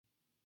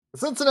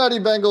Cincinnati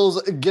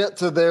Bengals get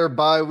to their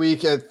bye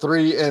week at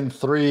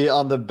 3-3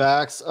 on the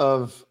backs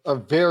of a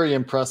very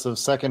impressive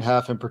second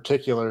half in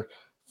particular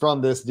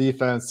from this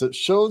defense that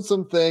showed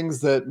some things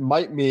that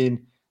might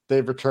mean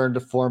they've returned to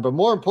form. But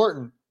more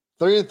important,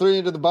 3-3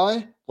 into the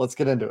bye. Let's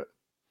get into it.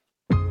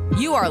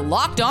 You are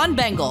Locked On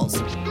Bengals,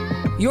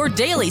 your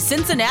daily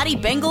Cincinnati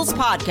Bengals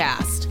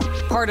podcast,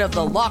 part of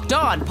the Locked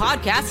On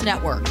Podcast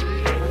Network,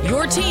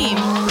 your team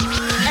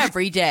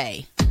every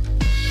day.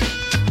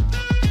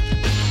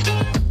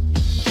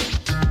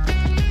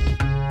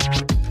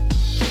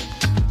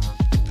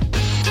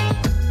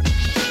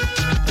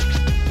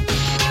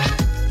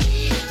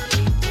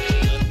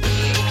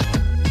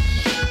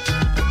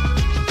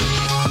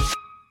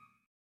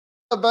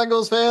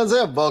 Bengals fans,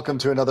 and welcome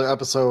to another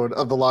episode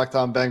of the Locked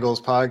On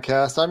Bengals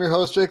podcast. I'm your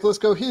host, Jake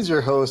Lisco. He's your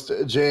host,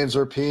 James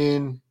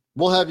Rapien.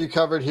 We'll have you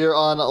covered here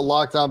on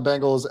Locked On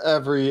Bengals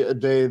every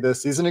day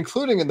this season,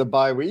 including in the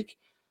bye week.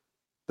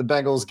 The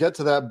Bengals get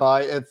to that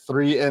bye at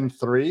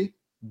 3-3.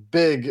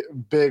 Big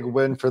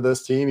win for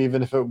this team,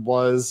 even if it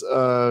was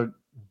a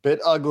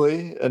bit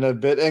ugly and a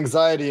bit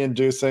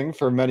anxiety-inducing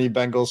for many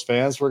Bengals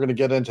fans. We're going to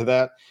get into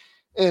that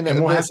in and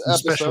we'll this have some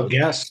episode. Special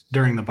guests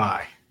during the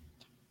bye.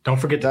 Don't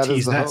forget to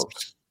tease that.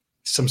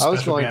 Some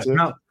special guests.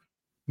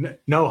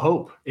 No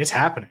hope. It's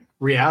happening.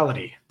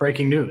 Reality.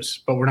 Breaking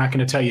news. But we're not going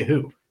to tell you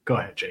who. Go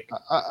ahead, Jake.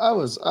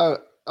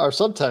 Our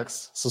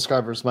subtext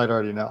subscribers might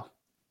already know,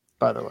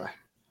 by the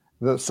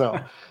way. So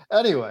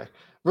anyway,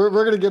 we're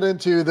going to get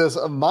into this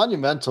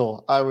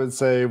monumental, I would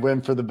say,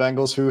 win for the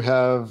Bengals, who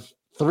have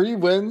 3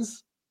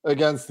 wins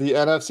against the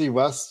NFC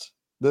West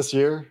this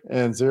year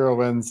and 0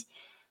 wins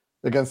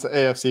against the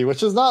AFC,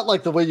 which is not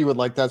like the way you would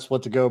like that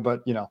split to go,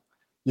 but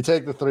you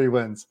take the 3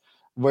 wins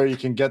where you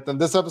can get them.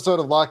 This episode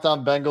of Locked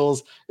On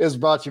Bengals is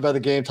brought to you by the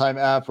Game Time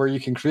app, where you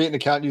can create an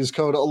account and use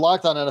code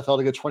LOCKEDONNFL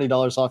to get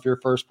 $20 off your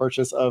first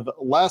purchase of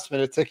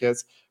last-minute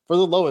tickets for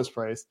the lowest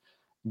price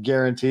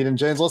guaranteed. And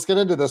James, let's get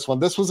into this one.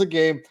 This was a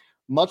game,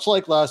 much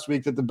like last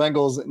week, that the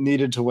Bengals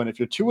needed to win. If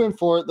you're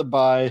 2-4 at the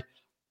bye,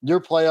 your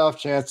playoff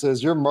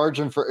chances, your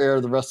margin for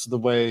error the rest of the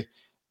way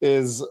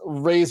is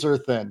razor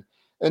thin.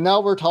 And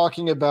now we're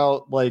talking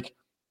about,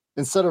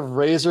 instead of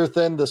razor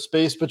thin, the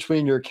space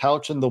between your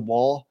couch and the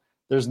wall,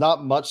 there's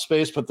not much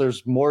space, but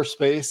there's more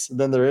space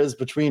than there is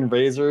between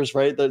razors,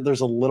 right?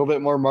 There's a little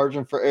bit more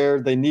margin for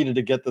error. They needed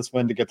to get this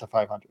win to get to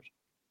 500.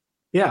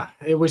 Yeah,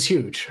 it was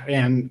huge.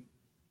 And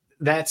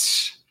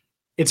it's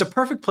a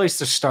perfect place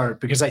to start,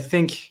 because I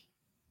think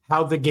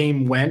how the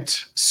game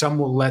went, some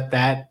will let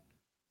that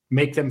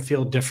make them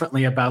feel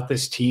differently about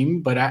this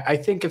team. But I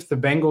think if the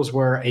Bengals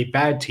were a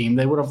bad team,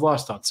 they would have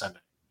lost on Sunday.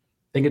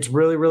 I think it's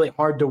really, really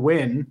hard to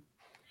win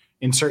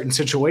in certain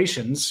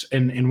situations.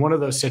 And one of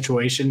those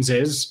situations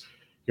is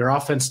your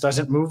offense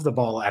doesn't move the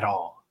ball at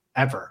all,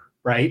 ever,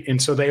 right?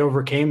 And so they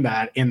overcame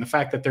that. And the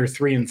fact that they're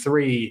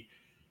 3-3,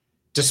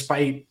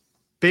 despite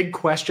big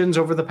questions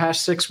over the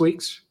past 6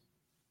 weeks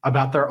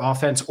about their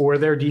offense or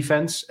their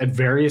defense at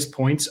various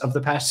points of the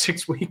past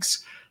 6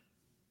 weeks,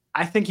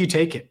 I think you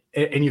take it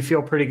and you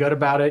feel pretty good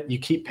about it. You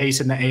keep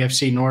pace in the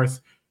AFC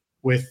North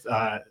with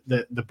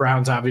the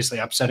Browns obviously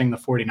upsetting the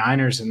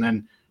 49ers, and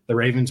then the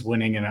Ravens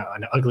winning in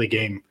an ugly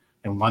game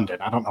in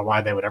London. I don't know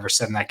why they would ever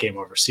send that game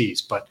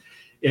overseas, but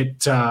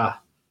it's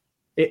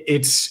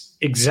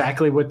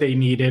exactly what they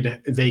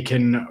needed. They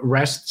can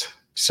rest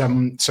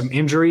some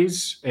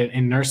injuries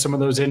and nurse some of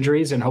those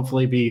injuries, and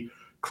hopefully be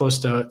close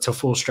to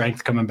full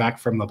strength coming back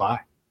from the bye.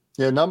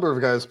 Yeah, a number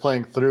of guys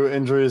playing through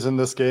injuries in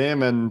this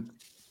game, and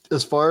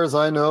as far as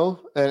I know,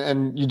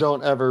 and you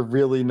don't ever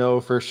really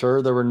know for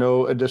sure, there were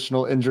no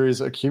additional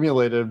injuries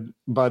accumulated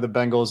by the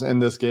Bengals in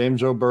this game.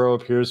 Joe Burrow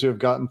appears to have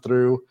gotten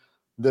through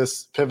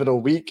this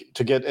pivotal week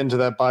to get into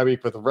that bye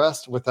week with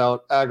rest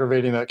without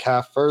aggravating that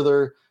calf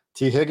further.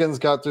 T. Higgins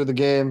got through the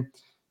game.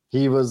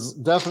 He was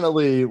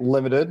definitely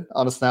limited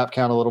on a snap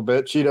count a little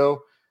bit. Chidobe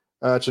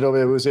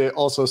Awuzie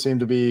also seemed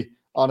to be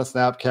on a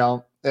snap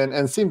count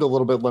and seemed a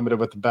little bit limited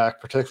with the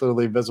back,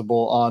 particularly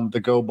visible on the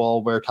go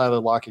ball where Tyler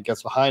Lockett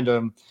gets behind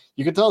him.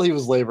 You could tell he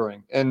was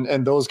laboring,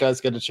 and those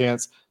guys get a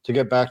chance to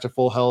get back to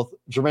full health.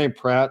 Jermaine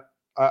Pratt,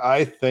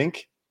 I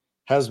think,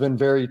 has been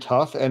very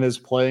tough and is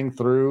playing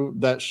through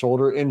that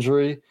shoulder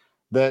injury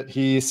that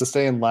he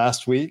sustained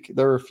last week.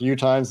 There were a few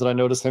times that I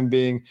noticed him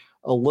being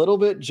a little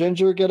bit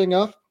ginger getting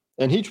up,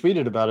 and he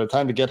tweeted about it,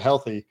 time to get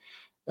healthy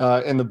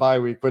in the bye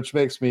week, which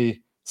makes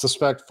me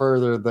suspect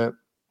further that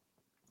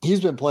he's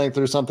been playing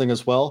through something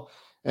as well,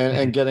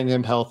 and getting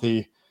him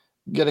healthy,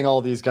 getting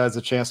all these guys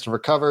a chance to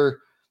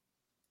recover.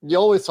 You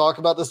always talk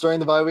about this during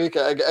the bye week.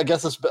 I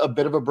guess it's a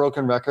bit of a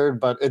broken record,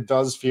 but it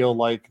does feel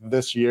like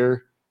this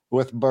year,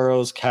 with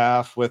Burrow's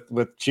calf, with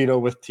Cheeto,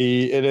 with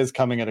T, it is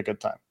coming at a good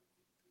time.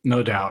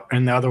 No doubt.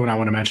 And the other one I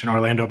want to mention,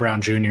 Orlando Brown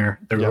Jr.,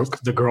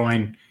 the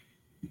groin.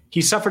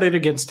 He suffered it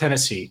against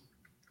Tennessee,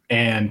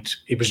 and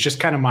it was just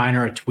kind of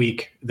minor, a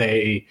tweak.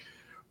 They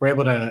were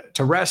able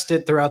to rest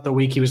it throughout the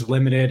week. He was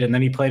limited, and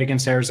then he played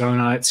against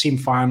Arizona. It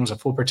seemed fine, was a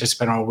full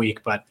participant all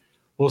week, but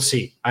we'll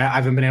see. I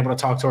haven't been able to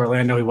talk to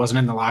Orlando. He wasn't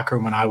in the locker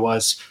room when I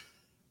was.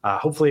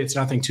 Hopefully it's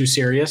nothing too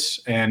serious.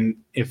 And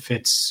if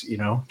it's,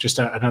 just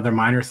another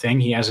minor thing,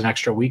 he has an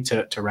extra week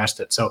to rest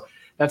it. So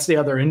that's the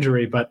other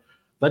injury. But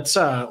let's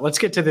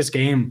get to this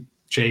game,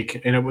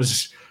 Jake. And it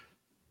was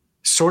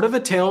sort of a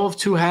tale of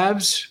two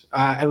halves,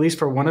 at least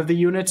for one of the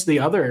units. The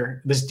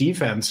other, this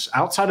defense,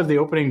 outside of the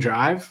opening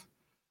drive,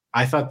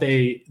 I thought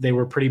they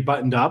were pretty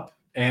buttoned up,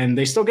 and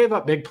they still gave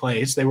up big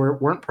plays. They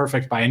weren't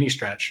perfect by any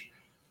stretch.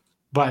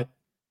 But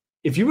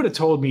if you would have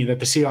told me that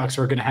the Seahawks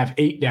were going to have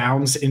 8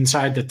 downs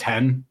inside the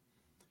 10,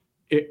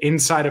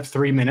 inside of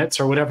 3 minutes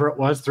or whatever it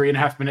was,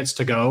 3.5 minutes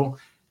to go,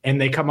 and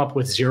they come up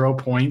with 0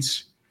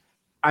 points,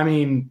 I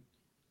mean,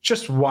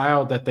 just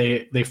wild that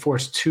they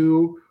forced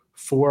 2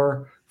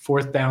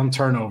 fourth down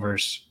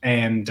turnovers.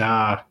 And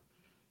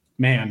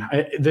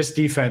this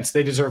defense,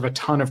 they deserve a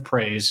ton of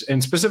praise,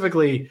 and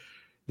specifically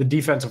the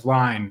defensive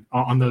line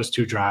on those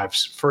 2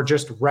 drives for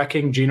just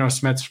wrecking Geno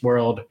Smith's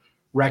world,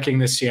 wrecking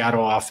the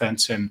Seattle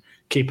offense, and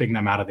keeping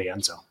them out of the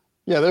end zone.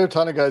 Yeah, there are a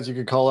ton of guys you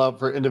could call out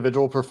for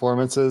individual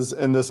performances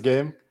in this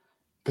game.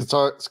 Could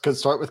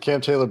start with Cam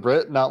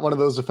Taylor-Britt, not one of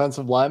those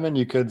defensive linemen.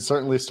 You could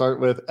certainly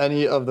start with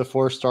any of the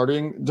 4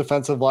 starting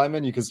defensive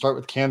linemen. You could start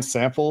with Cam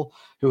Sample,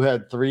 who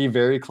had 3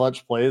 very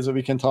clutch plays that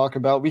we can talk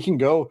about. We can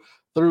go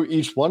through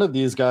each one of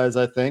these guys,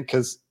 I think,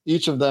 because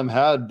each of them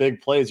had big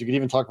plays. You could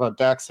even talk about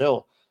Dax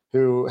Hill,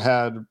 who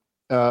had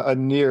a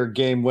near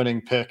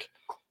game-winning pick.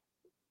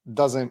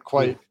 Doesn't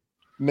quite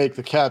make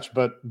the catch,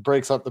 but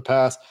breaks up the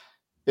pass,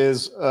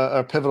 is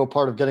a pivotal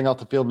part of getting off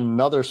the field in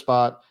another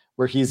spot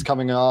where he's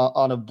coming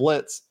on a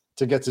blitz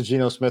to get to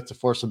Geno Smith to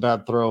force a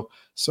bad throw.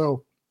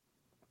 So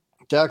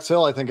Dax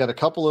Hill, I think, had a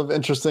couple of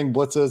interesting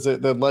blitzes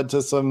that led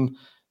to some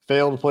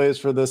failed plays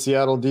for the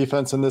Seattle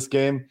defense in this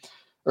game,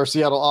 or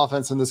Seattle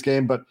offense in this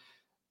game. But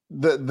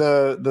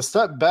the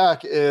step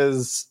back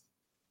is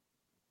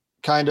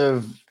kind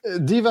of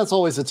defense,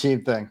 always a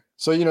team thing.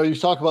 So, you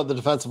talk about the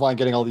defensive line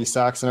getting all these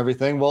sacks and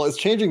everything. Well, it's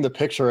changing the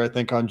picture, I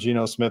think, on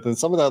Geno Smith, and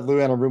some of that Lou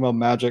Anarumo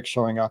magic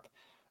showing up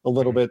a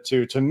little bit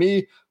too. To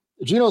me,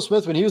 Geno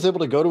Smith, when he was able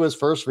to go to his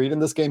first read in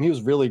this game, he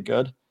was really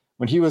good.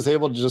 When he was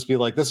able to just be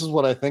like, this is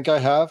what I think I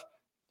have.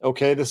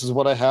 Okay, this is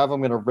what I have. I'm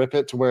going to rip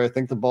it to where I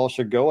think the ball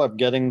should go. I'm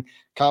getting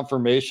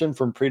confirmation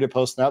from pre to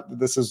post snap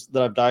that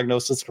I've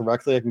diagnosed this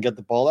correctly. I can get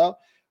the ball out.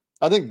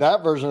 I think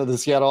that version of the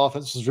Seattle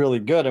offense was really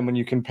good. And when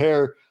you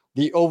compare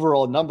the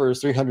overall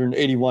numbers,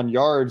 381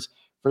 yards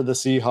for the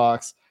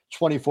Seahawks,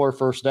 24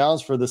 first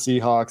downs for the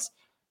Seahawks,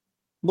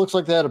 looks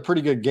like they had a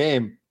pretty good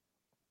game.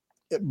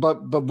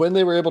 But when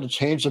they were able to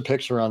change the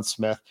picture on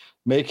Smith,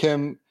 make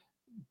him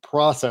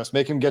process,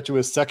 make him get to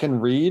his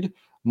second read,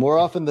 more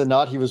often than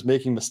not, he was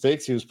making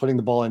mistakes. He was putting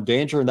the ball in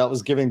danger, and that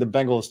was giving the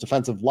Bengals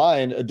defensive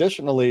line,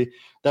 additionally,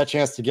 that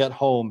chance to get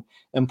home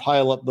and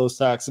pile up those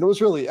sacks. And it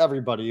was really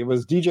everybody. It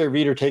was DJ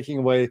Reader taking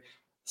away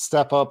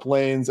step-up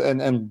lanes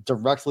and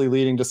directly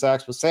leading to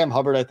sacks. But Sam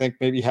Hubbard, I think,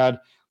 maybe had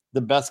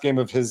the best game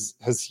of his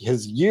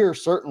year,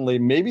 certainly.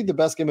 Maybe the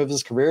best game of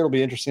his career. It'll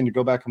be interesting to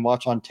go back and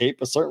watch on tape,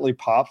 but certainly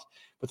popped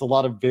with a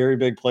lot of very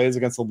big plays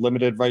against a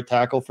limited right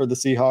tackle for the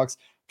Seahawks.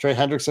 Trey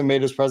Hendrickson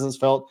made his presence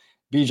felt.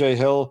 BJ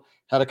Hill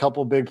had a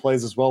couple big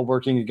plays as well,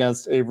 working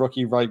against a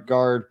rookie right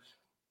guard.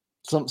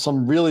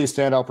 Some really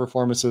standout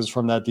performances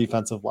from that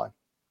defensive line.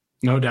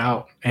 No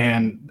doubt.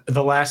 And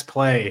the last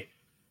play,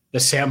 the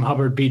Sam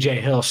Hubbard, BJ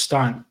Hill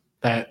stunt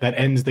that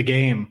ends the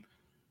game,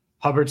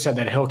 Hubbard said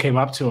that Hill came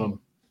up to him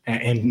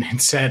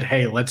and said,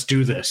 hey, let's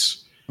do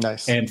this.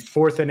 Nice. And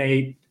 4th and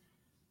 8,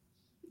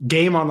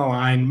 game on the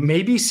line,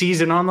 maybe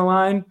season on the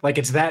line. Like,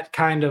 it's that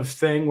kind of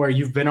thing where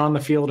you've been on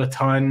the field a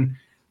ton.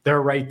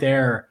 They're right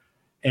there.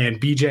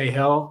 And BJ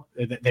Hill,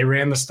 they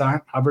ran the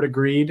stunt. Hubbard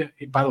agreed.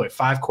 By the way,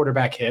 5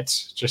 quarterback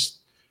hits. Just,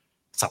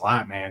 it's a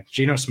lot, man.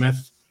 Geno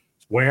Smith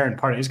wearing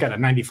he's got a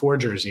 94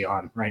 jersey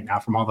on right now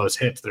from all those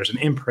hits. There's an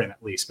imprint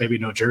at least, maybe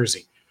no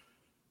jersey.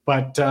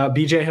 But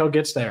BJ Hill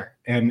gets there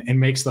and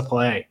makes the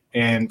play.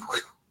 And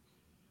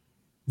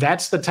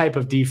that's the type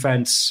of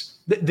defense.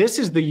 This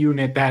is the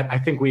unit that I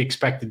think we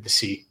expected to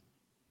see.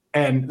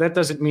 And that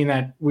doesn't mean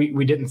that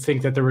we didn't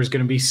think that there was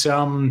going to be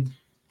some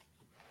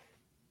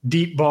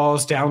deep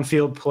balls,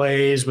 downfield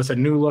plays with a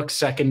new look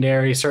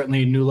secondary,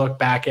 certainly a new look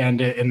back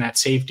end in that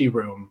safety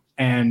room.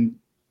 And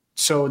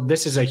so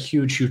this is a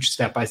huge, huge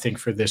step, I think,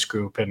 for this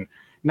group. And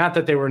not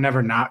that they were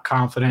never not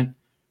confident,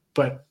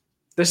 but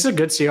this is a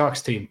good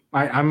Seahawks team.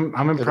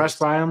 I'm impressed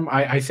by them.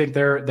 I think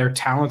they're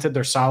talented.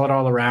 They're solid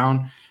all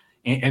around.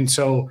 And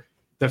so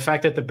the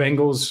fact that the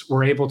Bengals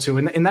were able to,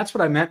 and that's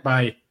what I meant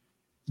by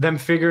them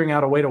figuring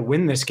out a way to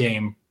win this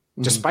game,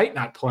 despite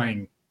not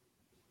playing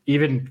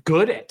even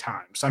good at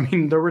times. I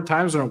mean, there were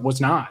times when it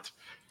was not,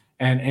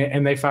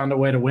 and they found a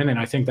way to win. And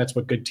I think that's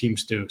what good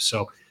teams do.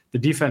 So the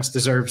defense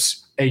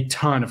deserves a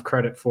ton of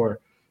credit for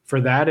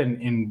that and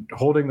in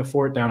holding the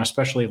fort down,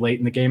 especially late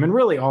in the game and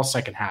really all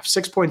second half.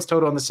 6 points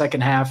total in the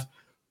second half,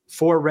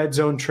 4 red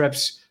zone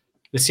trips.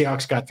 The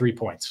Seahawks got 3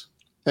 points.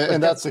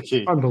 And that's the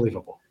key.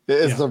 Unbelievable.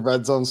 Is the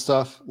red zone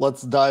stuff.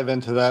 Let's dive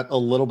into that a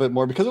little bit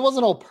more because it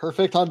wasn't all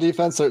perfect on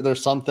defense.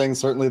 There's some things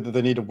certainly that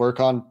they need to work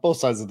on, both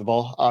sides of the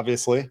ball,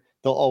 obviously.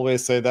 They'll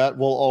always say that.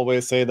 We'll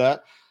always say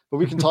that. but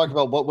we can talk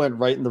about what went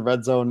right in the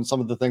red zone and some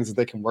of the things that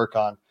they can work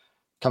on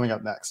coming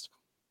up next.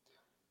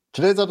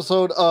 Today's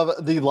episode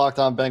of the Locked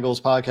On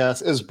Bengals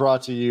podcast is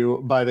brought to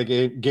you by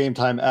the Game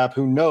Time app,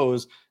 who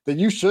knows that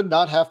you should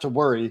not have to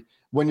worry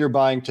when you're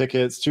buying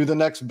tickets to the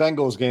next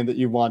Bengals game that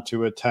you want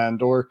to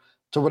attend, or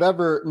to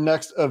whatever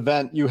next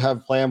event you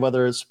have planned,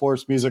 whether it's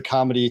sports, music,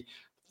 comedy,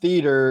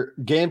 theater.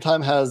 Game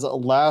Time has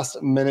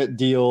last minute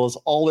deals,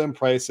 all in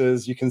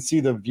prices. You can see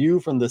the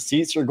view from the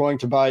seats you're going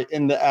to buy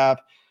in the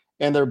app,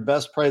 and their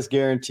best price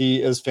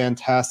guarantee is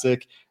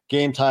fantastic.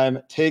 Game Time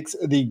takes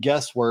the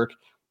guesswork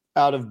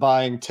out of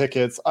buying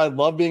tickets. I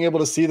love being able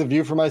to see the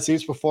view from my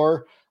seats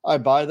before I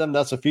buy them.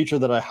 That's a feature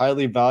that I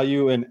highly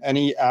value in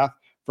any app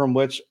from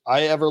which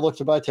I ever look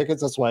to buy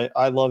tickets. That's why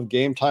I love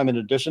Game Time, in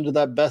addition to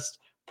that best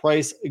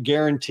price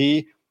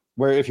guarantee,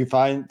 where if you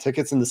find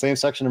tickets in the same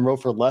section and row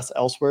for less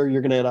elsewhere,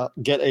 you're going to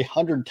get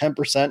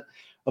 110%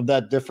 of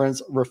that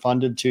difference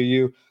refunded to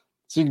you.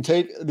 So you can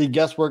take the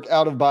guesswork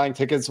out of buying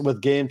tickets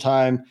with Game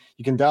Time.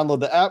 You can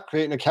download the app,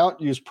 create an account,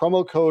 use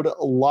promo code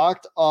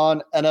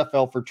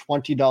LOCKEDONNFL for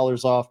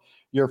 $20 off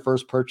your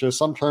first purchase.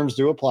 Some terms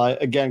do apply.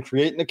 Again,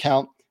 create an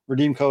account,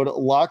 redeem code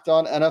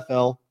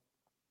LOCKEDONNFL,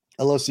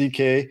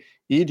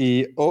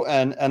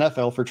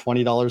 LOCKEDONNFL for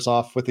 $20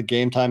 off with the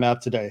Game Time app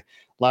today.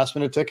 Last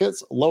minute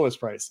tickets, lowest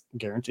price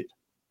guaranteed.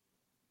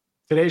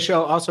 Today's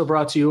show also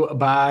brought to you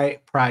by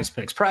Prize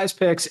Picks. Prize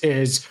Picks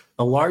is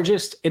the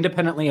largest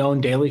independently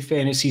owned daily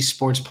fantasy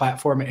sports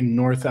platform in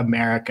North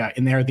America,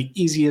 and they're the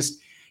easiest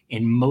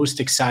and most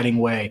exciting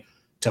way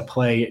to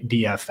play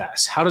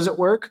DFS. How does it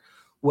work?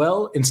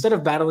 Well, instead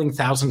of battling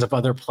thousands of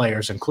other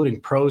players, including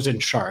pros and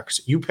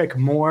sharks, you pick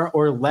more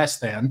or less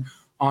than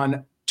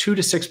on 2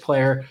 to 6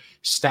 player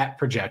stat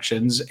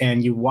projections,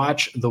 and you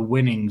watch the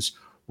winnings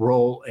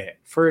roll in.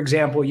 For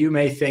example, you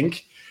may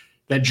think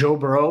that Joe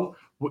Burrow,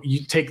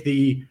 you take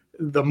the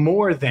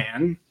more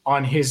than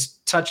on his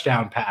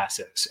touchdown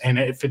passes. And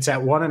if it's at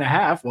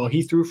 1.5, well,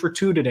 he threw for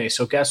 2 today.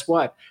 So guess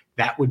what?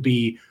 That would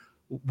be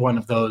one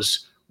of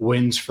those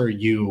wins for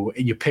you.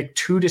 You pick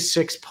 2 to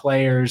 6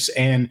 players,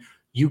 and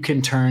you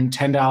can turn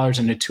 $10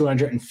 into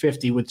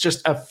 $250 with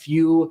just a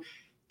few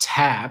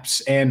taps.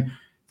 And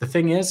the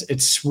thing is,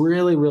 it's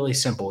really, really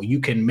simple.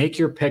 You can make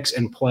your picks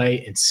and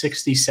play in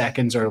 60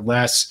 seconds or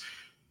less.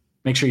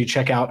 Make sure you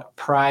check out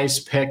Prize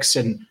Picks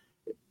and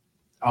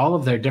all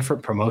of their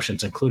different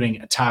promotions, including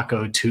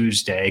Taco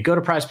Tuesday. Go to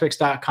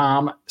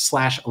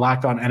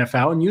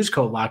prizepicks.com/LockedOnNFL and use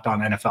code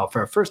LockedOnNFL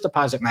for a first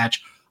deposit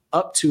match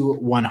up to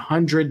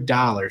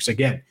 $100.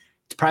 Again,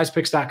 it's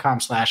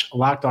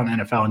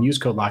prizepicks.com/LockedOnNFL and use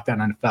code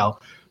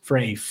LockedOnNFL for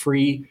a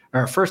free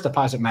or a first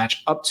deposit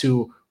match up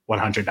to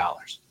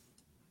 $100.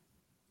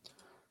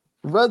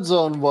 Red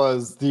zone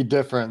was the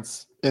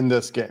difference in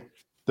this game.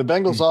 The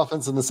Bengals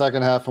offense in the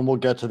second half, and we'll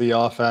get to the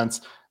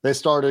offense, they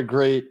started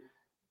great.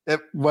 It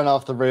went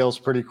off the rails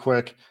pretty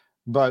quick,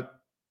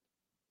 but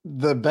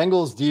the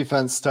Bengals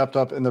defense stepped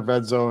up in the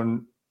red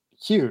zone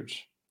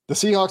huge. The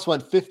Seahawks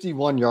went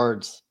 51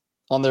 yards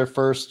on their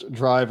first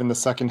drive in the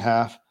second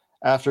half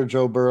after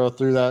Joe Burrow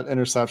threw that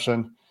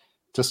interception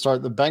to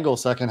start the Bengals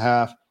second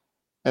half.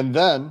 And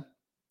then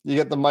you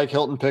get the Mike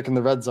Hilton pick in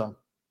the red zone.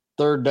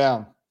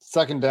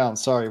 Second down,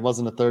 it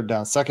wasn't a third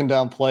down. Second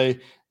down play,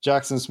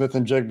 Jackson Smith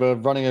and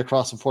Jigba running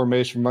across the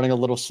formation, running a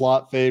little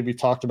slot fade. We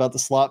talked about the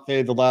slot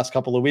fade the last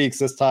couple of weeks.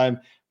 This time,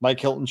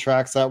 Mike Hilton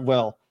tracks that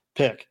well.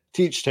 Pick,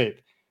 teach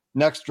tape.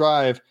 Next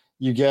drive,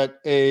 you get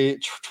a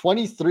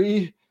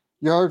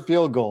 23-yard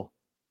field goal.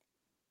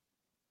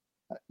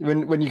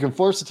 When you can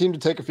force a team to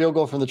take a field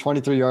goal from the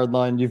 23-yard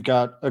line, you've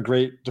got a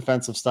great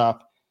defensive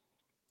stop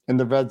in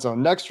the red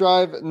zone. Next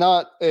drive,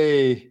 not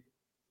a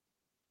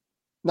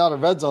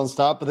red zone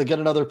stop, but they get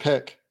another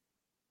pick.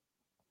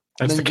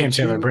 That's the Cam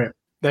Taylor-Britt.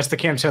 That's the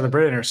Cam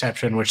Taylor-Britt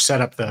interception, which set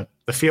up the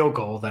field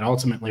goal that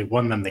ultimately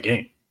won them the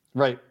game.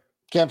 Right.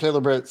 Cam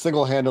Taylor-Britt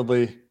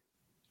single-handedly,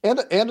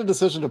 and a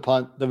decision to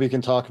punt that we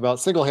can talk about,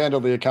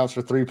 single-handedly accounts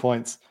for 3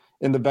 points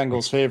in the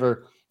Bengals'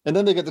 favor. And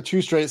then they get the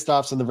 2 straight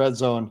stops in the red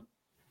zone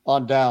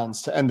on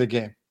downs to end the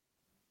game.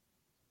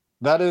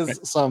 That is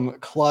some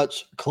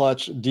clutch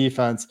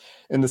defense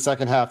in the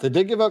second half. They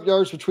did give up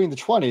yards between the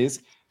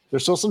 20s.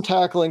 There's still some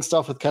tackling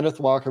stuff with Kenneth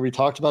Walker. We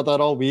talked about that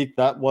all week.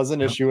 That was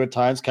an issue at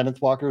times. Kenneth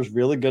Walker is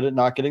really good at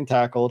not getting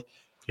tackled.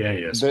 Yeah, he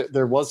is.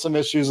 There was some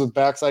issues with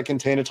backside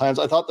contain at times.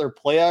 I thought their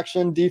play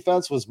action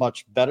defense was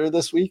much better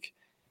this week.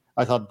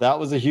 I thought that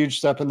was a huge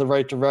step in the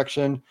right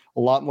direction. A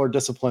lot more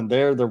discipline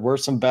there. There were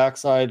some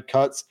backside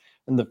cuts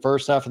in the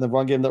first half of the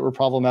run game that were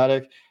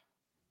problematic.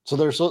 So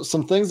there's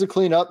some things to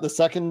clean up. The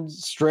second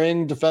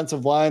string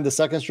defensive line, the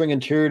second string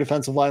interior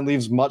defensive line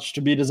leaves much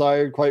to be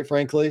desired, quite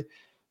frankly.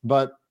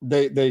 But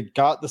they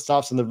got the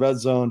stops in the red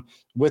zone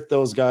with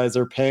those guys.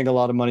 They're paying a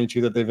lot of money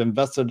to that they've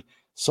invested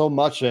so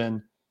much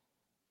in,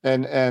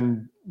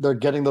 and they're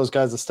getting those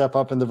guys to step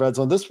up in the red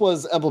zone. This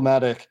was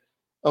emblematic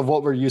of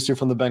what we're used to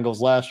from the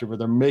Bengals last year, where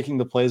they're making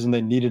the plays when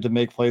they needed to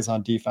make plays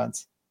on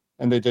defense,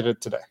 and they did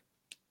it today.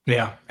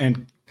 Yeah,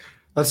 and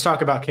let's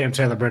talk about Cam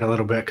Taylor-Britt a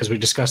little bit because we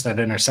discussed that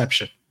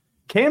interception.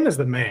 Cam is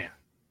the man.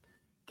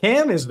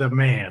 Cam is the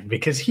man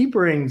because he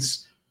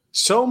brings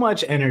so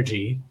much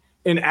energy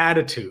and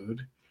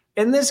attitude.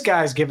 And this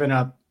guy's given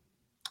up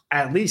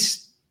at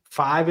least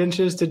 5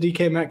 inches to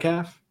DK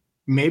Metcalf,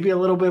 maybe a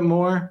little bit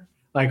more.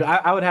 Like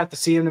I would have to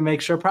see him to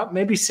make sure, probably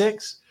maybe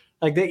 6.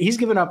 Like he's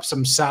given up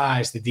some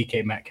size to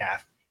DK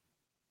Metcalf.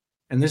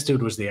 And this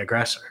dude was the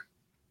aggressor.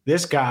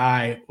 This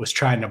guy was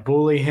trying to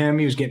bully him.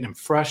 He was getting him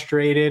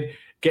frustrated.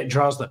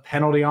 Draws the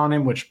penalty on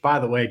him, which, by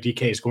the way,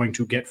 DK is going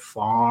to get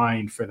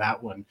fined for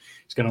that one.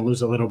 He's going to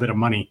lose a little bit of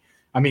money.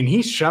 I mean,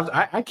 he shoved.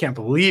 I can't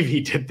believe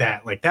he did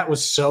that. Like that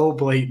was so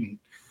blatant.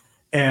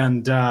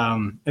 And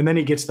then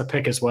he gets the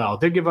pick as well.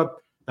 Did give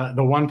up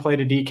the one play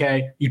to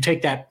DK. You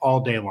take that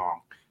all day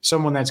long.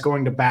 Someone that's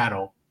going to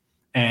battle,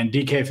 and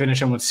DK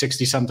finishing with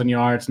 60-something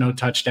yards, no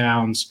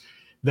touchdowns.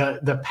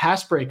 The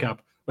pass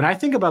breakup. When I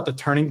think about the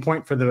turning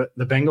point for the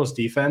Bengals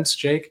defense,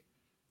 Jake,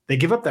 they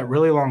give up that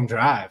really long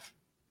drive.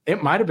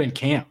 It might have been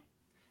Cam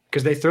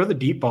because they throw the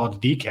deep ball to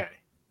DK.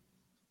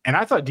 And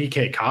I thought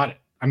DK caught it.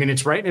 I mean,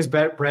 it's right in his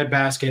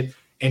breadbasket.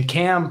 And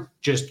Cam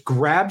just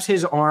grabs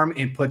his arm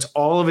and puts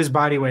all of his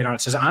body weight on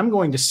it. Says, I'm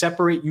going to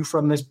separate you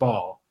from this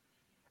ball.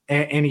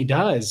 And he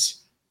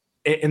does.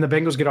 And the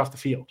Bengals get off the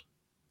field.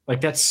 Like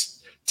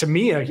that's, to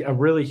me, a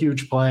really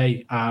huge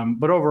play.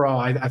 But overall,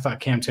 I thought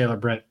Cam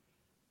Taylor-Britt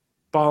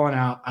balling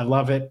out. I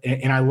love it.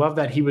 And I love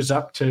that he was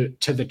up to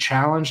the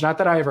challenge. Not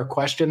that I ever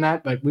questioned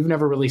that, but we've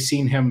never really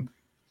seen him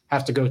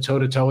have to go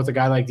toe-to-toe with a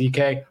guy like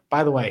DK.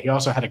 By the way, he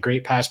also had a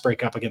great pass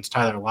breakup against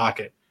Tyler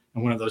Lockett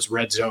in one of those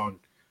red zone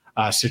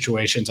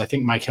situations. I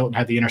think Mike Hilton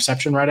had the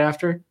interception right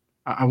after.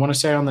 I want to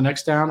say on the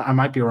next down. I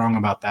might be wrong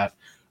about that.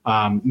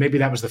 Maybe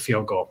that was the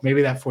field goal.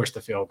 Maybe that forced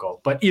the field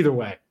goal. But either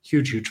way,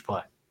 huge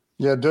play.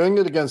 Yeah, doing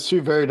it against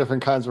 2 very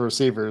different kinds of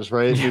receivers,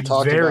 right? Yeah, we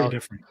talked very about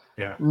different.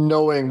 Yeah.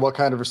 Knowing what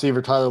kind of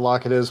receiver Tyler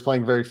Lockett is,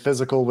 playing very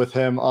physical with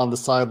him on the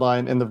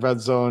sideline in the red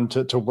zone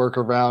to work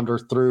around or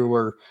through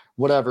or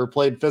whatever,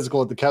 played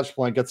physical at the catch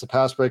point, gets a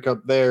pass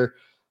breakup there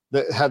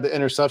that had the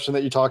interception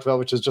that you talked about,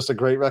 which is just a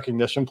great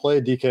recognition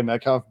play. DK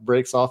Metcalf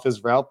breaks off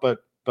his route, but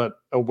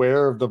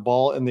aware of the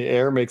ball in the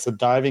air, makes a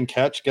diving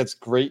catch, gets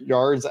great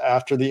yards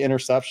after the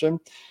interception.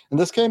 And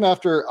this came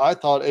after, I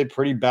thought, a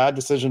pretty bad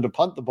decision to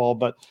punt the ball,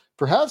 but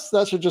perhaps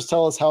that should just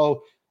tell us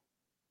how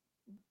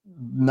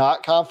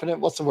not confident.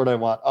 What's the word I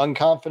want?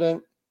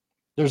 Unconfident.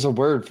 There's a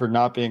word for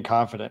not being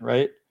confident,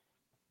 right?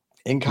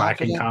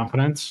 Lacking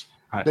confidence.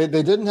 They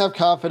didn't have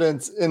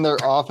confidence in their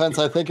offense.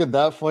 I think at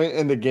that point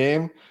in the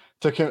game,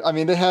 they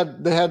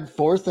had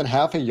 4th and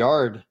half a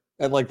yard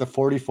at like the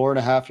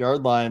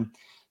 44.5-yard line.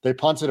 They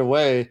punted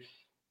away.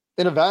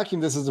 In a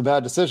vacuum, this is a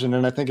bad decision,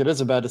 and I think it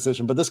is a bad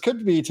decision. But this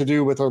could be to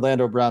do with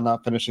Orlando Brown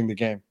not finishing the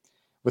game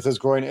with his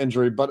groin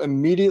injury. But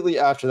immediately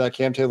after that,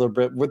 Cam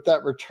Taylor-Britt, with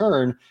that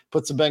return,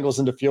 puts the Bengals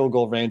into field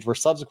goal range, where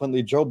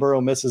subsequently Joe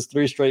Burrow misses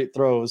 3 straight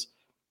throws.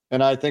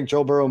 And I think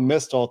Joe Burrow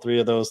missed all 3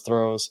 of those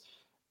throws,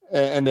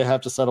 and they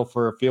have to settle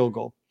for a field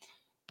goal.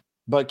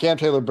 But Cam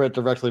Taylor-Britt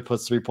directly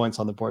puts 3 points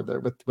on the board there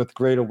with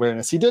great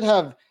awareness. He did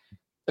have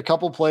a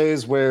couple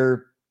plays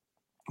where,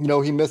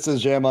 he missed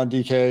his jam on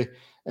DK,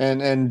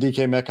 and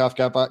DK Metcalf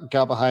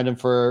got behind him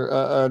for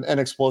an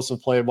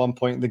explosive play at one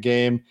point in the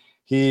game.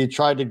 He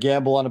tried to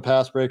gamble on a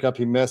pass breakup.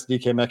 He missed.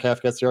 DK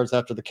Metcalf gets yards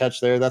after the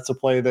catch there. That's a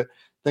play that,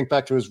 think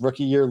back to his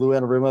rookie year, Lou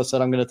Anarumo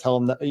said, I'm going to tell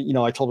him that,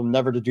 I told him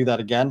never to do that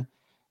again.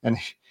 And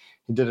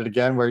he did it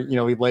again where, he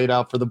laid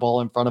out for the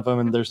ball in front of him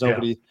and there's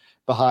nobody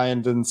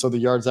behind. And so the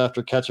yards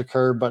after catch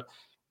occurred. But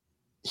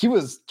he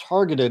was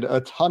targeted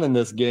a ton in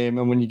this game.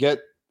 And when you get,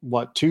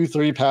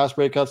 2-3 pass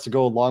breakups to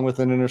go along with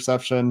an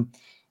interception,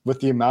 with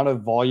the amount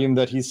of volume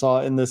that he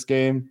saw in this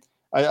game,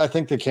 I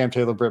think that Cam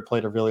Taylor-Britt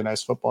played a really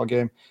nice football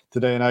game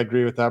today, and I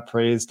agree with that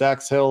praise.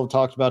 Dax Hill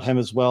talked about him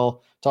as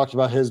well, talked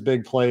about his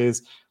big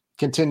plays,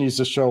 continues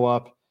to show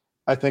up,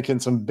 I think,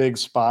 in some big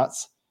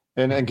spots,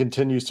 and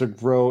continues to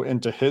grow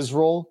into his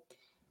role.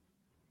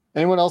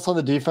 Anyone else on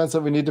the defense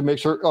that we need to make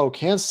sure? Oh,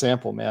 Cam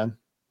Sample, man.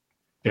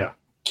 Yeah.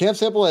 Cam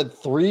Sample had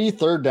 3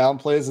 third down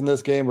plays in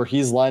this game where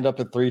he's lined up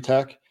at 3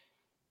 tech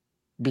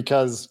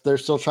because they're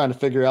still trying to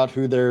figure out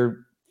who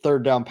their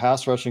third down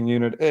pass rushing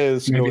unit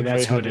is. Maybe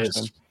that's who it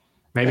is.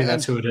 Maybe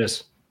that's who it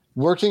is.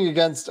 Working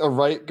against a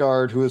right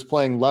guard who is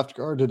playing left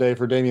guard today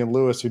for Damian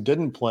Lewis, who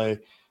didn't play.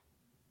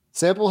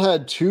 Sample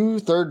had 2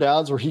 third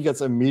downs where he gets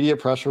immediate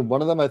pressure.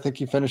 One of them, I think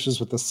he finishes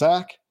with a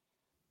sack.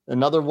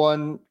 Another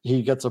one,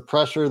 he gets a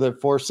pressure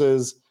that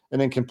forces an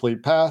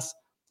incomplete pass.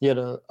 He had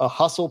a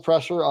hustle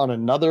pressure on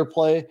another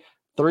play.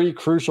 3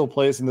 crucial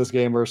plays in this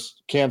game where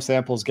Cam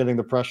Sample is getting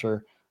the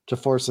pressure to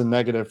force a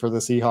negative for the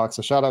Seahawks.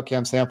 So shout out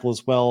Cam Sample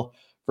as well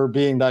for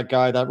being that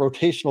guy, that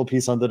rotational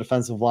piece on the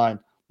defensive line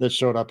that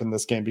showed up in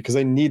this game, because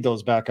they need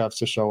those backups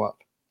to show up.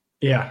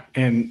 Yeah.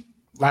 And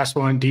last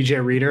one,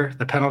 DJ Reader,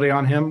 the penalty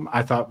on him,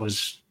 I thought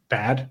was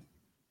bad.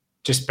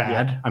 Just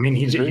bad. Yeah. I mean,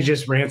 he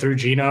just ran through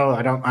Geno.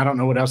 I don't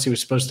know what else he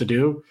was supposed to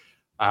do.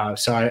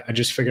 So I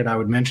just figured I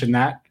would mention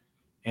that.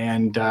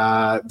 And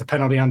the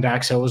penalty on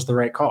Dax Hill was the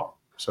right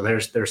call. So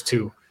there's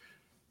 2,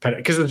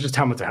 because it's just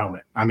helmet to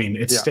helmet. I mean,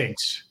 it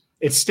stinks.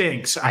 It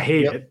stinks. I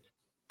hate it,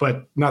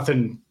 but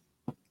nothing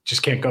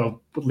just can't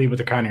go leave with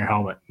the kind of your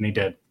helmet. And he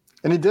did.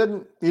 And he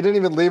didn't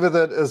even leave with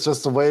it. It's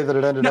just the way that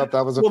it ended up.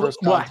 That was the first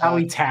contact. How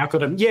he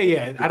tackled him.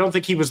 Yeah. I don't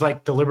think he was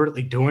like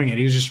deliberately doing it.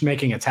 He was just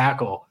making a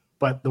tackle.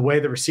 But the way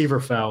the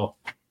receiver fell,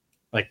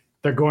 like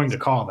they're going to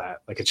call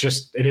that. Like it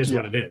is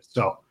what it is.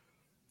 So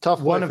tough.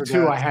 One of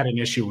two I had an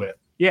issue with.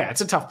 Yeah, it's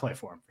a tough play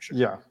for him for sure.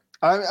 Yeah.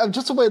 I'm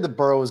just the way that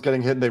Burrow was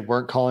getting hit and they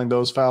weren't calling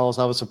those fouls.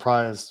 I was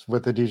surprised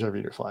with the DJ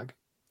Reader flag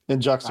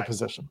in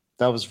juxtaposition. Right.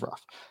 That was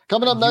rough.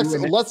 Coming up next,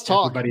 let's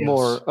talk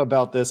more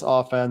about this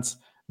offense.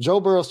 Joe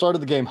Burrow started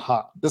the game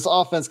hot. This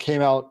offense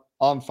came out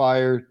on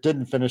fire,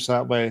 didn't finish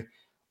that way.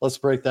 Let's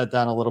break that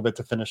down a little bit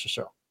to finish the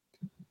show.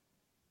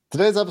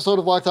 Today's episode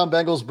of Locked On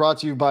Bengals brought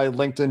to you by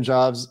LinkedIn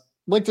Jobs.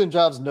 LinkedIn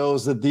Jobs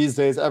knows that these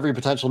days, every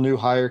potential new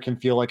hire can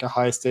feel like a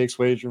high-stakes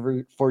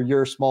wager for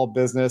your small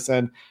business,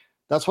 and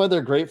that's why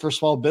they're great for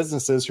small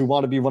businesses who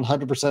want to be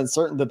 100%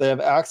 certain that they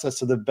have access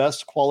to the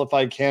best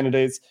qualified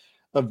candidates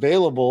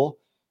available.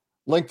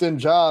 LinkedIn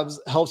Jobs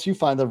helps you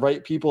find the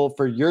right people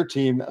for your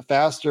team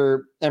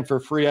faster and for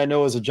free. I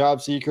know as a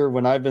job seeker,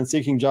 when I've been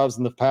seeking jobs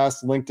in the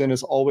past, LinkedIn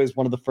is always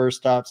one of the first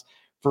stops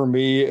for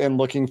me in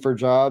looking for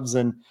jobs.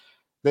 And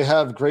they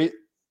have great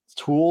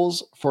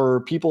tools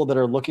for people that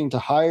are looking to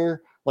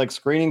hire, like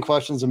screening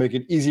questions to make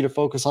it easy to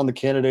focus on the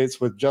candidates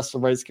with just the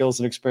right skills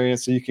and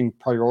experience so you can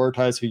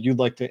prioritize who you'd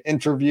like to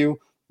interview.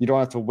 You don't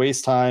have to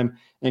waste time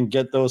and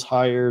get those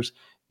hires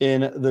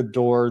in the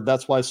door.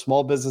 That's why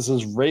small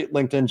businesses rate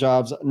LinkedIn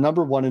Jobs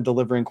number one in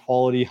delivering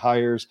quality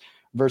hires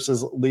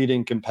versus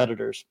leading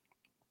competitors.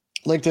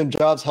 LinkedIn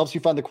Jobs helps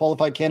you find the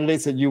qualified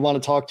candidates that you want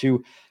to talk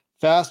to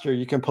faster.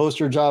 You can post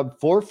your job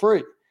for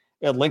free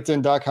at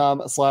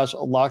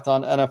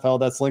linkedin.com/lockedonnfl.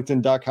 That's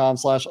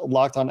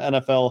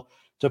linkedin.com/lockedonnfl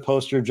to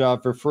post your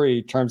job for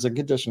free. Terms and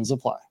conditions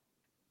apply.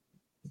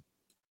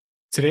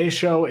 Today's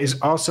show is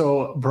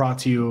also brought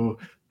to you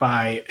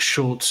by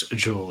Schultz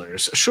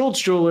Jewelers. Schultz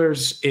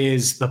Jewelers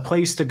is the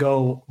place to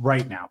go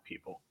right now,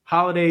 people.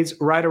 Holidays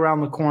right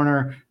around the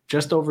corner,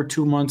 just over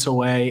 2 months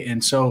away.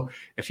 And so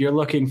if you're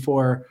looking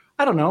for,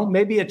 I don't know,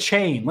 maybe a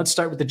chain, let's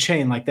start with the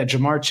chain, like that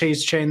Jamar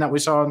Chase chain that we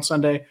saw on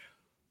Sunday.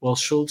 Well,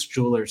 Schultz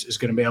Jewelers is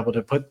going to be able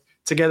to put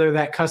together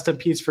that custom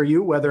piece for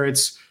you, whether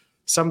it's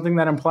something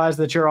that implies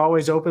that you're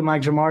always open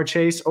like Jamar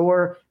Chase,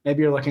 or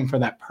maybe you're looking for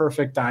that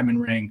perfect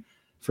diamond ring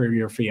for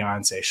your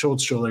fiance.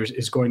 Schultz Jewelers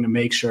is going to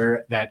make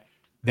sure that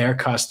their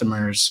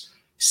customers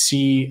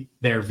see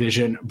their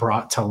vision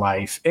brought to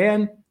life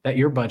and that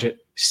your budget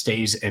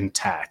stays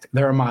intact.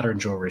 They're a modern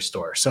jewelry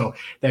store. So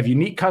they have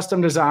unique custom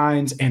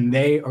designs, and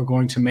they are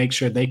going to make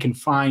sure they can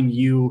find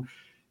you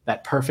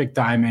that perfect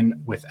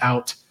diamond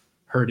without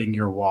hurting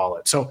your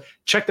wallet. So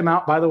check them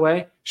out, by the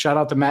way. Shout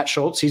out to Matt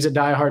Schultz. He's a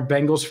diehard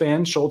Bengals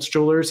fan. Schultz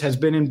Jewelers has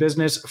been in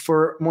business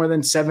for more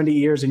than 70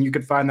 years, and you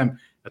can find them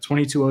at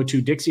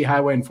 2202 Dixie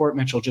Highway in Fort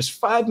Mitchell, just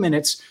 5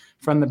 minutes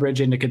from the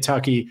bridge into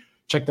Kentucky.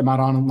 Check them out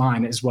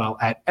online as well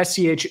at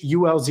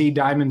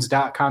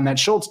schulzdiamonds.com.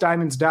 That's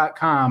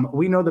schultzdiamonds.com.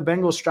 We know the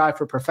Bengals strive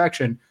for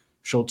perfection.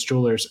 Schultz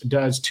Jewelers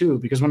does too,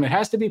 because when it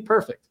has to be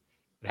perfect,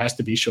 it has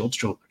to be Schultz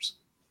Jewelers.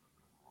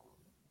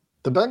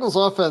 The Bengals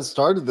offense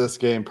started this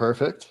game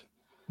perfect.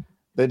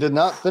 They did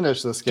not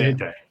finish this game. Did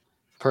they?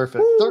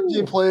 Perfect.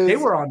 13 plays. They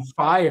were on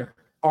fire.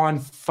 On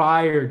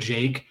fire,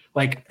 Jake.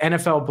 Like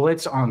NFL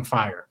blitz on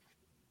fire.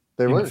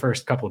 They were. The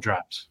first couple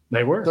drives.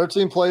 They were.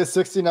 13 plays,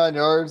 69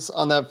 yards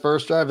on that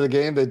first drive of the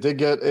game. They did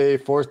get a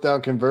fourth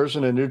down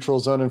conversion, a neutral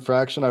zone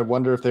infraction. I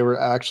wonder if they were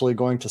actually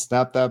going to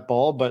snap that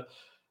ball. But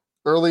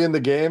early in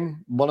the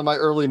game, one of my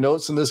early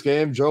notes in this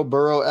game, Joe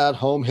Burrow at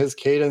home, his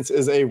cadence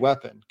is a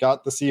weapon.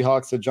 Got the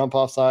Seahawks to jump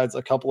off sides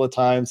a couple of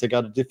times. They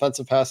got a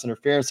defensive pass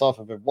interference off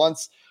of it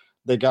once.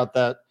 They got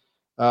that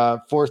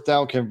fourth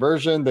down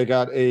conversion. They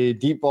got a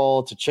deep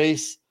ball to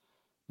Chase,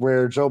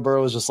 where Joe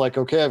Burrow was just like,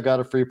 okay, I've got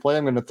a free play.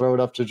 I'm going to throw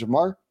it up to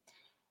Jamar.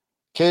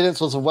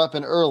 Cadence was a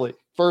weapon early.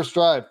 First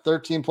drive,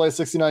 13 plays,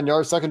 69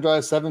 yards. Second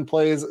drive, 7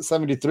 plays,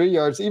 73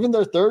 yards. Even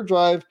their third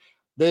drive,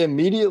 they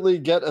immediately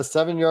get a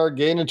 7-yard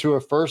gain into a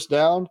first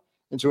down,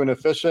 into an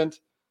efficient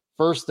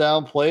first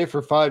down play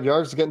for 5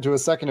 yards to get into a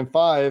 2nd and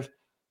 5.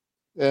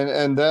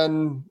 And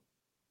then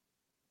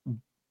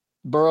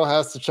Burrow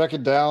has to check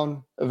it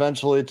down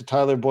eventually to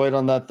Tyler Boyd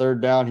on that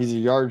third down. He's a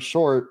yard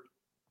short.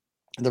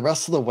 The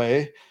rest of the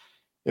way,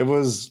 it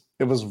was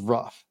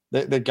rough.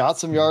 They got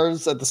some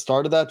yards at the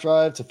start of that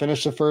drive to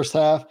finish the first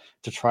half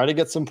to try to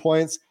get some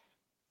points.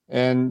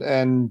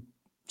 And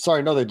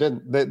sorry, no, they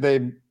didn't.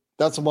 They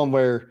that's the one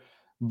where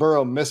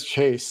Burrow missed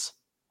Chase.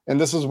 And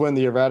this is when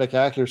the erratic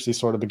accuracy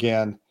sort of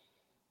began.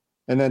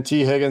 And then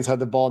T. Higgins had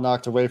the ball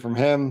knocked away from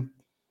him.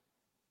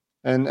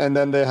 And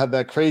then they had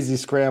that crazy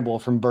scramble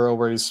from Burrow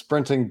where he's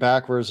sprinting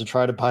backwards to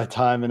try to buy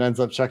time and ends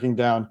up checking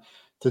down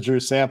to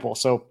Drew Sample.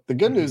 So the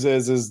good news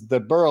is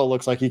that Burrow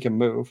looks like he can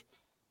move.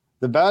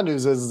 The bad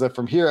news is that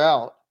from here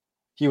out,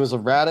 he was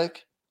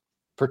erratic.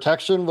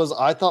 Protection was,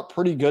 I thought,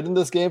 pretty good in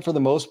this game for the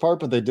most part,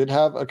 but they did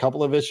have a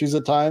couple of issues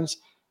at times.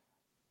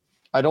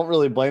 I don't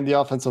really blame the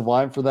offensive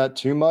line for that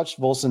too much.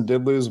 Volson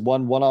did lose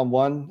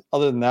one-on-one.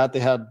 Other than that, they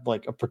had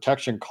like a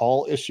protection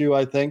call issue,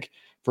 I think,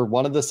 for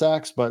one of the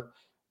sacks, but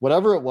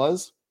whatever it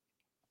was,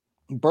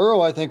 Burrow,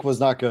 I think, was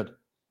not good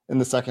in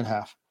the second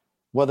half.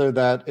 Whether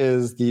that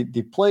is the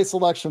play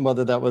selection,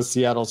 whether that was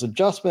Seattle's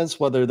adjustments,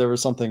 whether there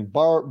was something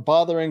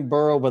bothering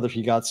Burrow, whether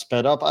he got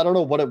sped up. I don't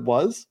know what it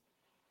was,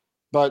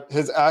 but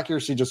his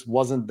accuracy just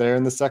wasn't there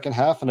in the second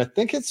half. And I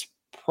think it's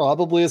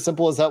probably as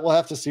simple as that. We'll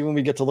have to see when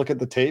we get to look at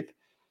the tape.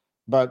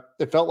 But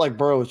it felt like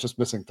Burrow was just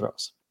missing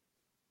throws.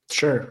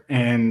 Sure.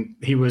 And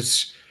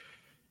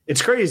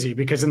it's crazy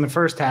because in the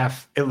first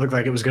half, it looked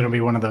like it was going to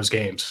be one of those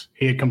games.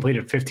 He had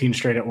completed 15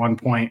 straight at one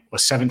point,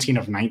 was 17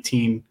 of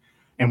 19.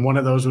 And one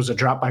of those was a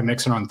drop by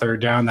Mixon on third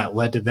down that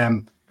led to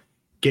them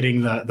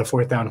getting the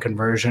fourth down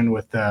conversion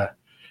with the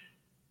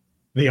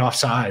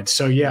offside.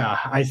 So yeah,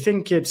 I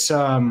think it's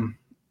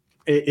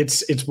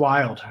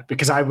wild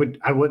because I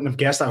wouldn't have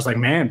guessed. I was like,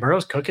 man,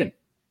 Burrow's cooking.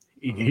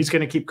 He's going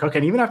to keep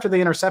cooking. Even after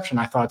the interception,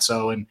 I thought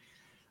so. And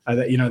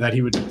that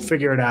he would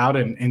figure it out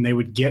and they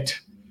would get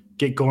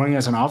going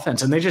as an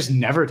offense. And they just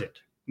never did.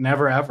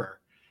 Never,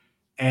 ever.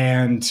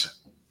 And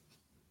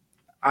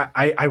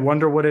I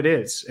wonder what it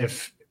is.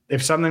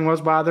 If something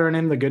was bothering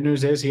him, the good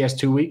news is he has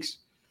 2 weeks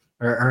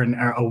or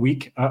a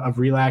week of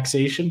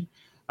relaxation.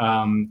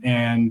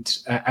 And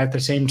at the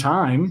same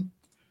time,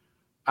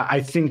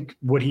 I think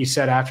what he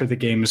said after the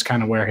game is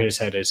kind of where his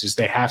head is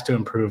they have to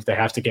improve. They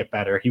have to get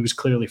better. He was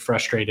clearly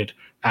frustrated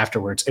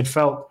afterwards.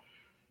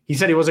 He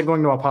said he wasn't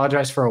going to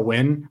apologize for a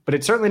win, but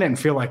it certainly didn't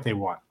feel like they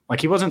won.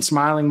 Like he wasn't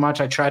smiling much.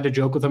 I tried to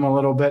joke with him a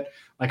little bit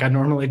like I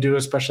normally do,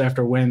 especially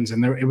after wins.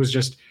 And it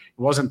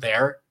wasn't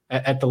there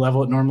at the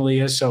level it normally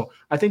is. So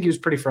I think he was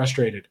pretty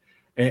frustrated.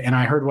 And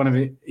I heard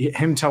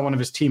him tell one of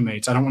his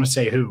teammates, I don't want to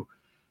say who,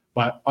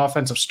 but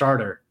offensive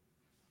starter,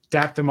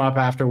 dapped him up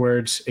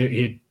afterwards.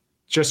 He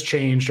just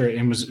changed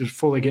and was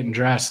fully getting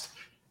dressed.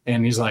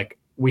 And he's like,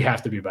 we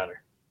have to be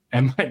better.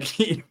 And like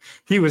he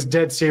was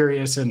dead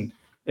serious.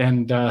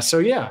 So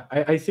yeah,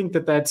 I think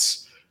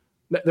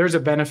there's a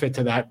benefit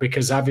to that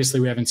because obviously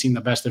we haven't seen the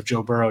best of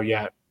Joe Burrow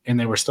yet. And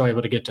they were still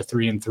able to get to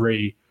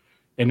 3-3.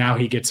 And now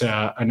he gets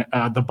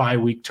the bye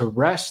week to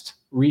rest,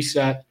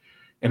 reset,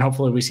 and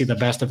hopefully we see the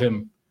best of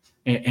him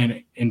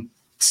and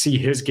see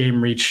his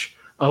game reach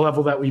a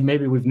level that we've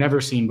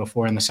never seen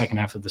before in the second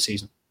half of the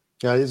season.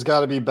 Yeah, he's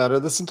got to be better.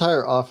 This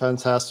entire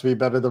offense has to be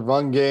better. The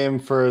run game,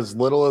 for as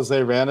little as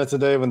they ran it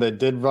today, when they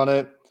did run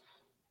it,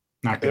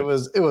 not good.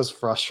 It was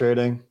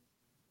frustrating.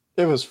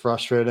 It was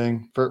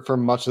frustrating for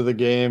much of the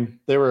game.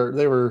 They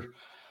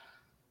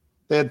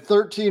had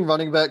 13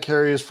 running back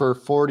carries for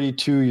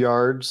 42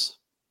 yards.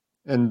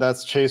 And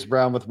that's Chase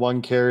Brown with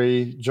 1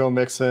 carry, Joe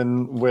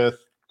Mixon with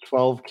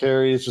 12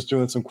 carries, just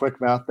doing some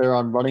quick math there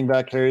on running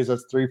back carries.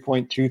 That's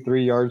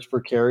 3.23 yards per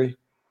carry.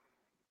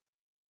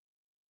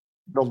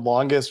 The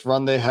longest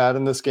run they had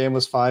in this game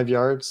was 5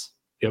 yards.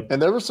 Yep.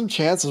 And there were some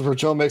chances where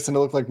Joe Mixon, it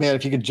looked like, man,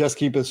 if he could just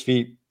keep his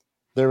feet,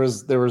 there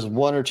was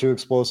 1 or 2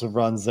 explosive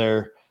runs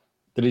there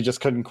that he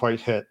just couldn't quite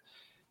hit.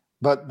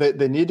 But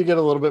they need to get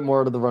a little bit more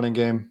out of the running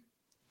game.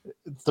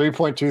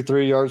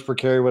 3.23 yards per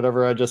carry,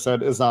 whatever I just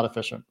said, is not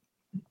efficient.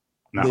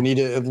 No. They need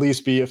to at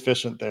least be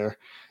efficient there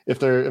if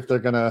they're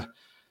going to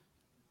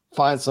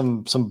find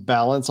some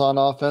balance on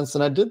offense.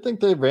 And I did think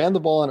they ran the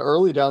ball on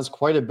early downs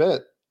quite a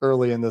bit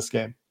early in this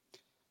game.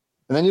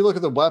 And then you look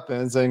at the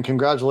weapons, and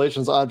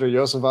congratulations, Andre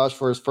Yosevich,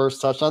 for his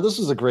first touchdown. This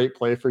was a great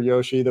play for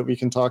Yoshi that we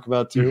can talk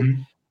about too.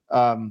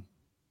 Mm-hmm.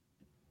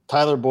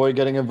 Tyler Boyd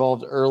getting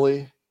involved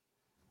early,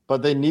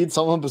 but they need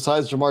someone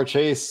besides Jamar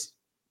Chase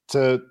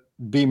to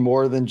be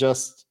more than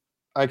just,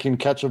 I can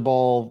catch a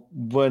ball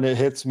when it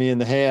hits me in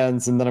the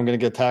hands and then I'm going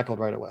to get tackled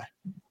right away.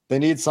 They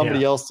need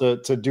somebody else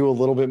to do a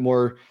little bit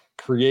more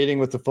creating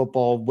with the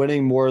football,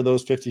 winning more of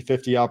those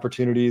 50-50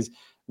 opportunities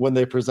when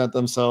they present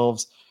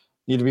themselves,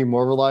 need to be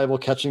more reliable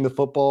catching the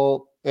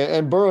football.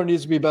 And Burrow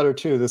needs to be better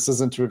too. This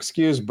isn't to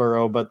excuse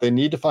Burrow, but they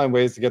need to find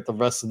ways to get the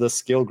rest of this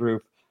skill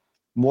group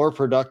more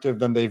productive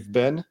than they've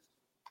been.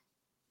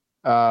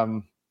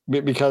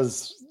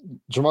 Because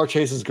Jamar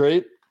Chase is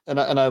great. And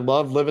I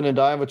love living and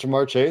dying with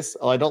Jamar Chase.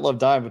 Well, I don't love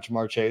dying with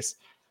Jamar Chase.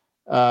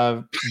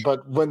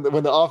 But when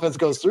the offense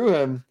goes through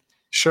him,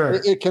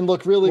 sure, it can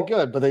look really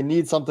good. But they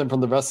need something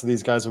from the rest of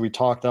these guys that we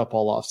talked up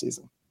all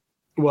offseason.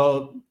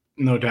 Well,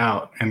 no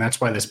doubt. And that's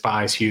why this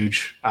buy is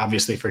huge,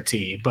 obviously, for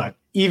T. But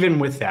even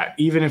with that,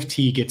 even if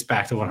T gets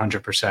back to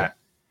 100%,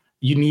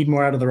 you need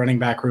more out of the running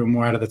back room,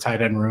 more out of the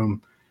tight end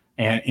room.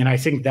 And I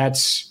think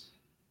that's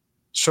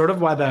sort of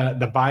why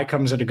the buy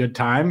comes at a good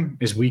time,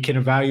 is we can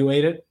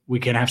evaluate it. We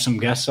can have some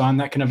guests on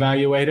that can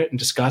evaluate it and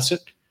discuss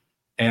it.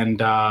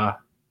 And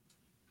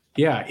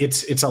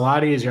it's a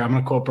lot easier. I'm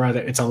going to quote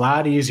brother. It's a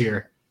lot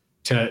easier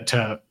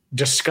to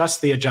discuss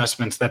the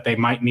adjustments that they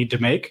might need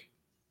to make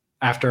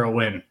after a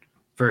win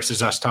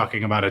versus us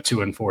talking about a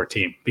 2-4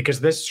 team,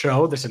 because this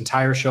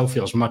entire show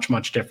feels much,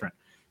 much different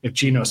if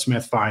Geno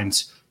Smith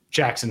finds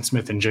Jackson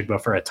Smith and Jigba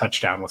for a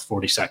touchdown with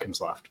 40 seconds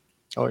left.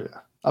 Oh yeah.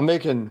 I'm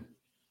making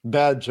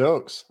bad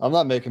jokes. I'm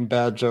not making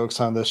bad jokes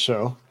on this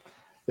show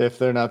if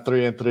they're not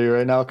 3-3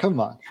 right now. Come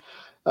on.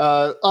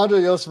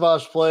 Andre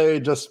Yosevich play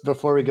just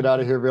before we get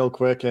out of here real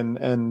quick.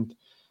 And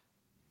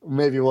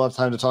maybe we'll have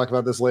time to talk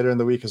about this later in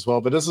the week as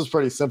well, but this is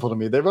pretty simple to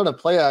me. They run a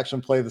play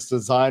action play that's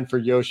designed for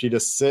Yoshi to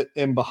sit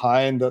in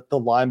behind the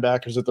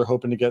linebackers that they're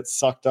hoping to get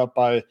sucked up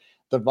by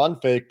the run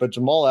fake, but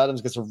Jamal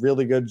Adams gets a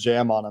really good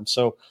jam on him.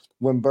 So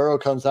when Burrow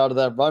comes out of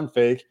that run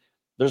fake,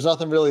 there's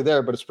nothing really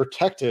there, but it's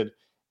protected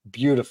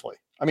beautifully.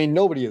 I mean,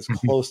 nobody is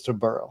close to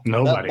Burrow.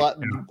 Nobody.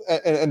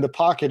 And the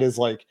pocket is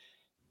like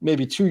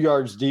maybe 2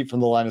 yards deep from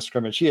the line of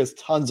scrimmage. He has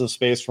tons of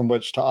space from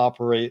which to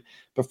operate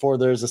before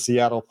there's a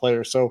Seattle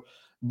player. So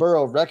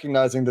Burrow,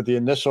 recognizing that the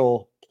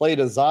initial play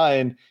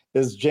design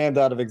is jammed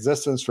out of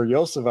existence for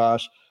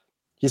Yosavash,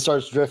 he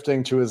starts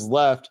drifting to his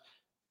left.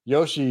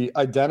 Yoshi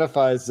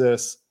identifies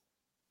this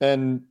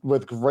and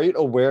with great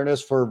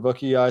awareness for a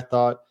rookie, I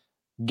thought,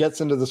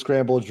 gets into the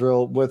scramble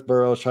drill with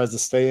Burrow, tries to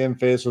stay in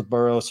phase with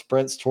Burrow,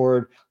 sprints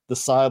toward the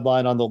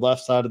sideline on the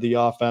left side of the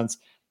offense,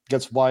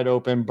 gets wide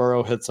open.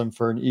 Burrow hits him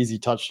for an easy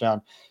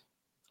touchdown.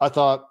 I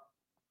thought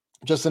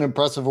just an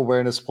impressive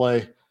awareness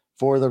play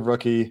for the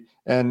rookie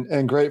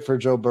and great for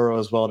Joe Burrow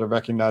as well to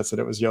recognize that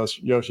it was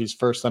Yoshi's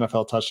first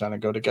NFL touchdown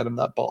and go to get him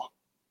that ball.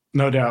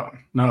 No doubt.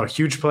 No,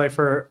 huge play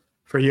for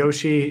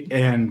Yoshi.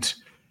 And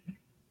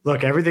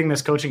look, everything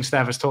this coaching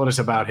staff has told us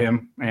about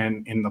him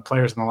and in the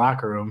players in the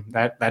locker room,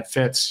 that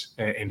fits.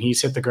 And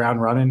he's hit the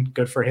ground running.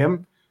 Good for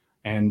him.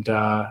 And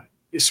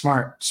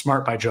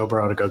smart by Joe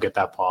Burrow to go get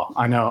that ball.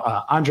 I know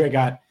Andre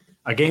got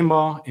a game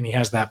ball and he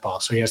has that ball.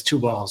 So he has 2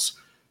 balls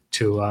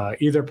to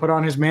either put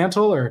on his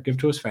mantle or give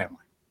to his family.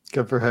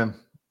 Good for him.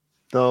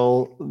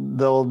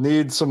 They'll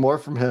need some more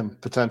from him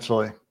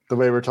potentially, the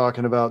way we're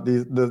talking about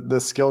the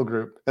skill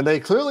group. And they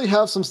clearly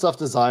have some stuff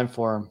designed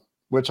for him,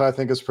 which I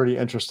think is pretty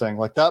interesting.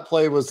 Like that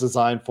play was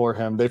designed for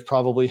him. They've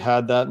probably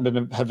had that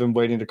and have been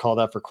waiting to call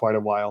that for quite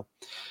a while.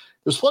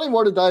 There's plenty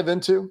more to dive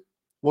into.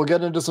 We'll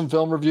get into some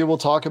film review. We'll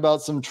talk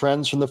about some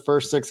trends from the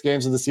first 6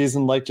 games of the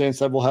season. Like James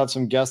said, we'll have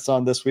some guests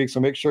on this week. So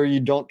make sure you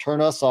don't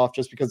turn us off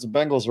just because the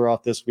Bengals are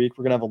off this week.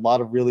 We're going to have a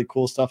lot of really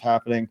cool stuff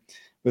happening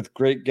with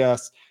great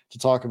guests to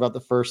talk about the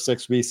first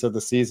 6 weeks of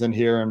the season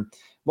here and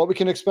what we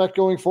can expect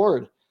going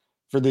forward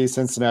for the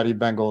Cincinnati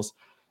Bengals.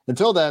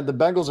 Until then, the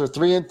Bengals are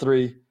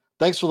 3-3.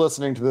 Thanks for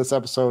listening to this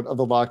episode of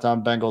the Locked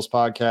On Bengals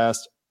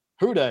podcast.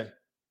 Hoo day,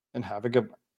 and have a good one.